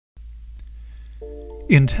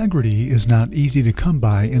Integrity is not easy to come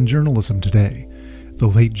by in journalism today. The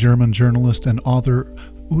late German journalist and author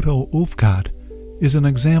Udo Ulfkotte is an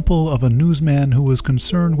example of a newsman who was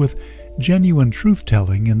concerned with genuine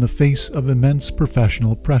truth-telling in the face of immense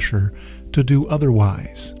professional pressure to do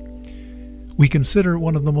otherwise. We consider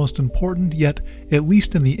one of the most important, yet, at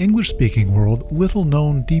least in the English-speaking world,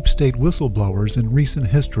 little-known deep state whistleblowers in recent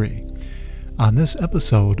history, on this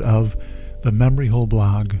episode of the Memory Hole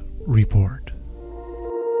Blog Report.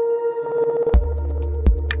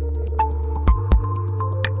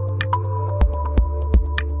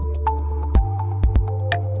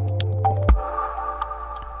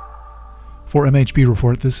 For MHB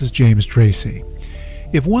Report, this is James Tracy.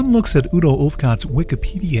 If one looks at Udo Ulfkotte's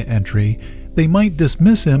Wikipedia entry, they might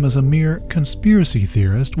dismiss him as a mere conspiracy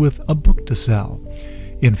theorist with a book to sell.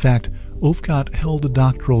 In fact, Ulfkotte held a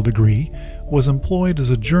doctoral degree, was employed as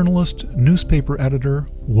a journalist, newspaper editor,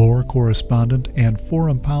 war correspondent, and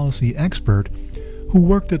foreign policy expert who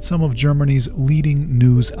worked at some of Germany's leading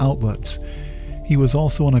news outlets. He was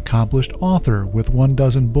also an accomplished author with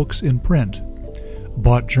 12 books in print.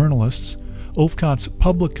 Bought journalists, Ulfkotte's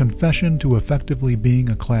public confession to effectively being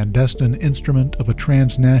a clandestine instrument of a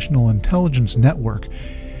transnational intelligence network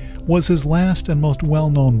was his last and most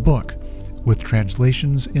well-known book, with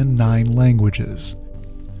translations in 9 languages.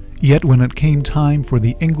 Yet when it came time for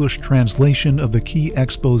the English translation of the key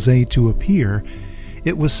exposé to appear,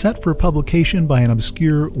 it was set for publication by an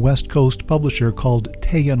obscure West Coast publisher called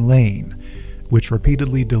Tay & Lane, which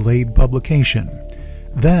repeatedly delayed publication.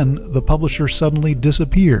 Then the publisher suddenly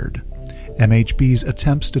disappeared. MHB's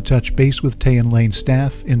attempts to touch base with Tay & Lane's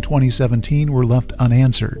staff in 2017 were left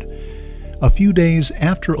unanswered. A few days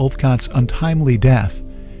after Ulfkotte's untimely death,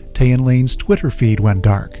 Tay & Lane's Twitter feed went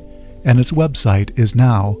dark, and its website is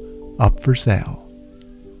now up for sale.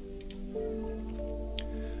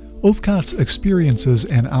 Ulfkotte's experiences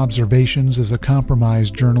and observations as a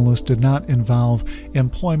compromised journalist did not involve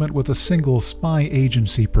employment with a single spy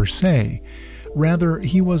agency per se. Rather,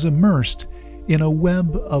 he was immersed in a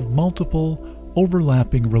web of multiple,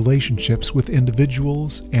 overlapping relationships with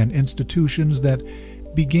individuals and institutions that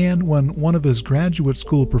began when one of his graduate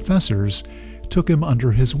school professors took him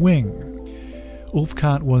under his wing.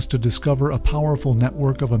 Ulfkotte was to discover a powerful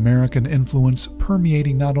network of American influence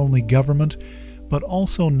permeating not only government, but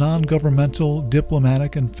also non-governmental,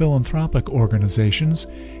 diplomatic, and philanthropic organizations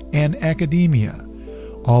and academia,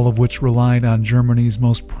 all of which relied on Germany's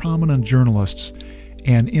most prominent journalists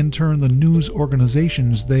and in turn the news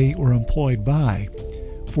organizations they were employed by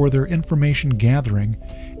for their information gathering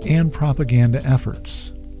and propaganda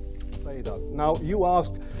efforts. Now you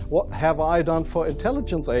ask, what have I done for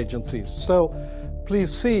intelligence agencies? So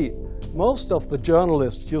please see, most of the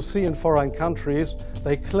journalists you see in foreign countries,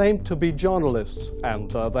 they claim to be journalists, and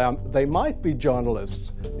they might be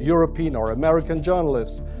journalists, European or American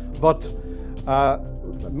journalists, but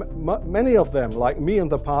many of them, like me in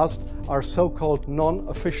the past, are so-called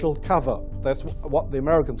non-official cover. That's what the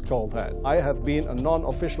Americans call that. I have been a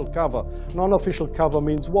non-official cover. Non-official cover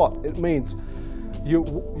means what? It means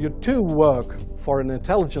you too work for an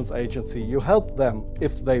intelligence agency. You help them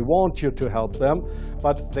if they want you to help them,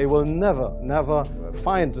 but they will never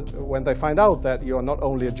find, when they find out that you are not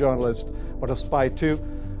only a journalist but a spy too,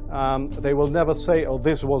 they will never say, oh,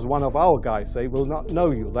 this was one of our guys. They will not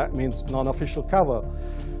know you. That means non-official cover.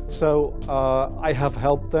 So I have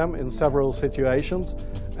helped them in several situations,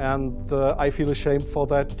 and I feel ashamed for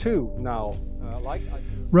that too now.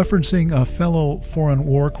 Referencing a fellow foreign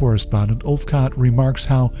war correspondent, Ulfkotte remarks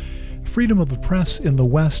how freedom of the press in the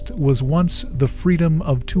West was once the freedom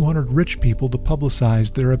of 200 rich people to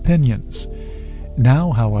publicize their opinions.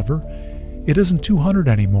 Now, however, it isn't 200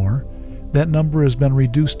 anymore. That number has been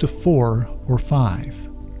reduced to 4 or 5.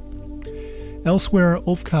 Elsewhere,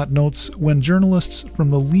 Ulfkotte notes, when journalists from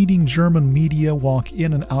the leading German media walk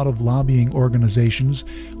in and out of lobbying organizations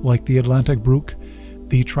like the Atlantic-Brück,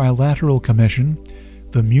 the Trilateral Commission,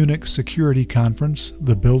 the Munich Security Conference,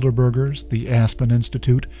 the Bilderbergers, the Aspen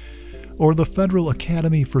Institute, or the Federal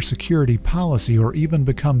Academy for Security Policy, or even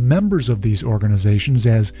become members of these organizations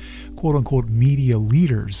as quote-unquote media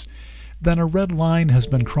leaders, then a red line has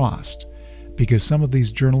been crossed, because some of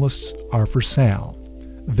these journalists are for sale.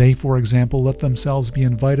 They, for example, let themselves be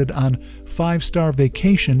invited on 5-star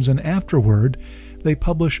vacations, and afterward they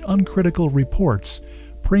publish uncritical reports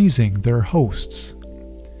praising their hosts.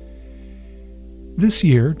 This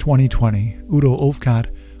year, 2020, Udo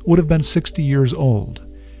Ulfkotte would have been 60 years old.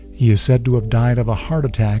 He is said to have died of a heart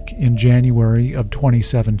attack in January of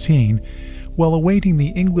 2017 while awaiting the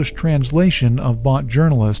English translation of bought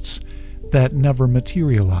journalists that never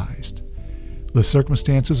materialized. The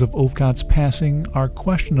circumstances of Ulfkotte's passing are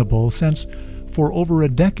questionable since, for over a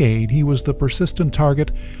decade, he was the persistent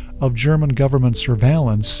target of German government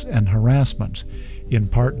surveillance and harassment, in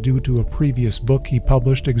part due to a previous book he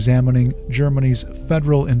published examining Germany's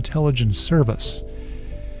Federal Intelligence Service.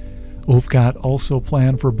 Ulfkotte also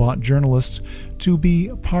planned for bought journalists to be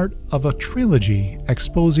part of a trilogy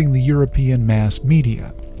exposing the European mass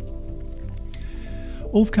media.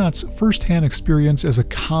 Ulfkotte's first-hand experience as a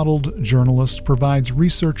coddled journalist provides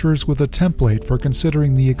researchers with a template for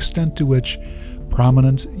considering the extent to which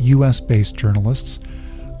prominent U.S.-based journalists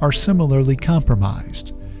are similarly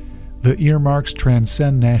compromised. The earmarks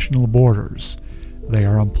transcend national borders. They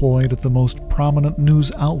are employed at the most prominent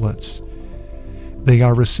news outlets. They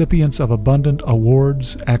are recipients of abundant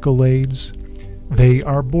awards, accolades. They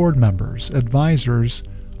are board members, advisors,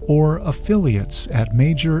 or affiliates at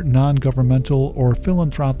major non-governmental or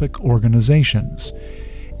philanthropic organizations,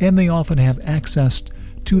 and they often have access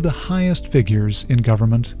to the highest figures in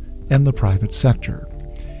government and the private sector.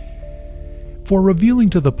 For revealing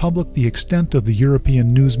to the public the extent of the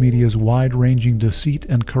European news media's wide-ranging deceit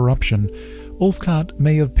and corruption, Ulfkotte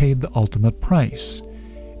may have paid the ultimate price.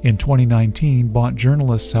 In 2019, bought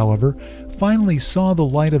journalists, however, finally saw the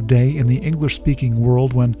light of day in the English-speaking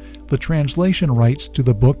world when the translation rights to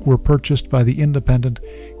the book were purchased by the independent,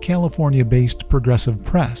 California-based Progressive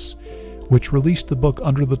Press, which released the book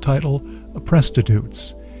under the title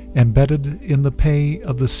Prostitutes, embedded in the pay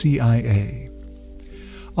of the CIA.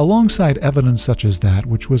 Alongside evidence such as that,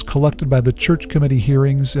 which was collected by the Church Committee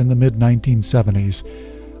hearings in the mid-1970s,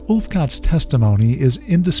 Ulfkotte's testimony is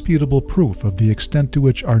indisputable proof of the extent to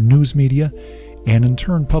which our news media, and in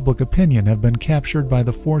turn public opinion, have been captured by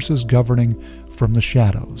the forces governing from the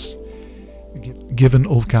shadows. Given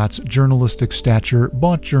Ulfkotte's journalistic stature,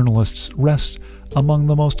 bought journalists rest among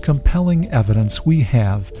the most compelling evidence we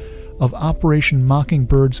have of Operation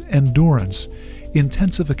Mockingbird's endurance,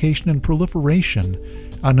 intensification, and proliferation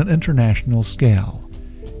on an international scale.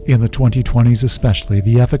 In the 2020s especially,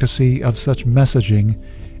 the efficacy of such messaging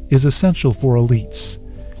is essential for elites,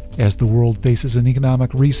 as the world faces an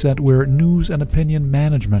economic reset where news and opinion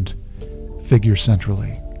management figure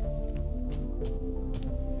centrally.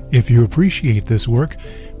 If you appreciate this work,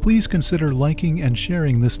 please consider liking and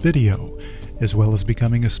sharing this video, as well as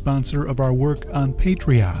becoming a sponsor of our work on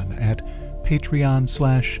Patreon at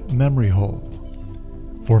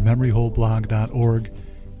patreon.com/memoryhole. For memoryholeblog.org,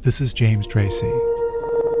 this is James Tracy.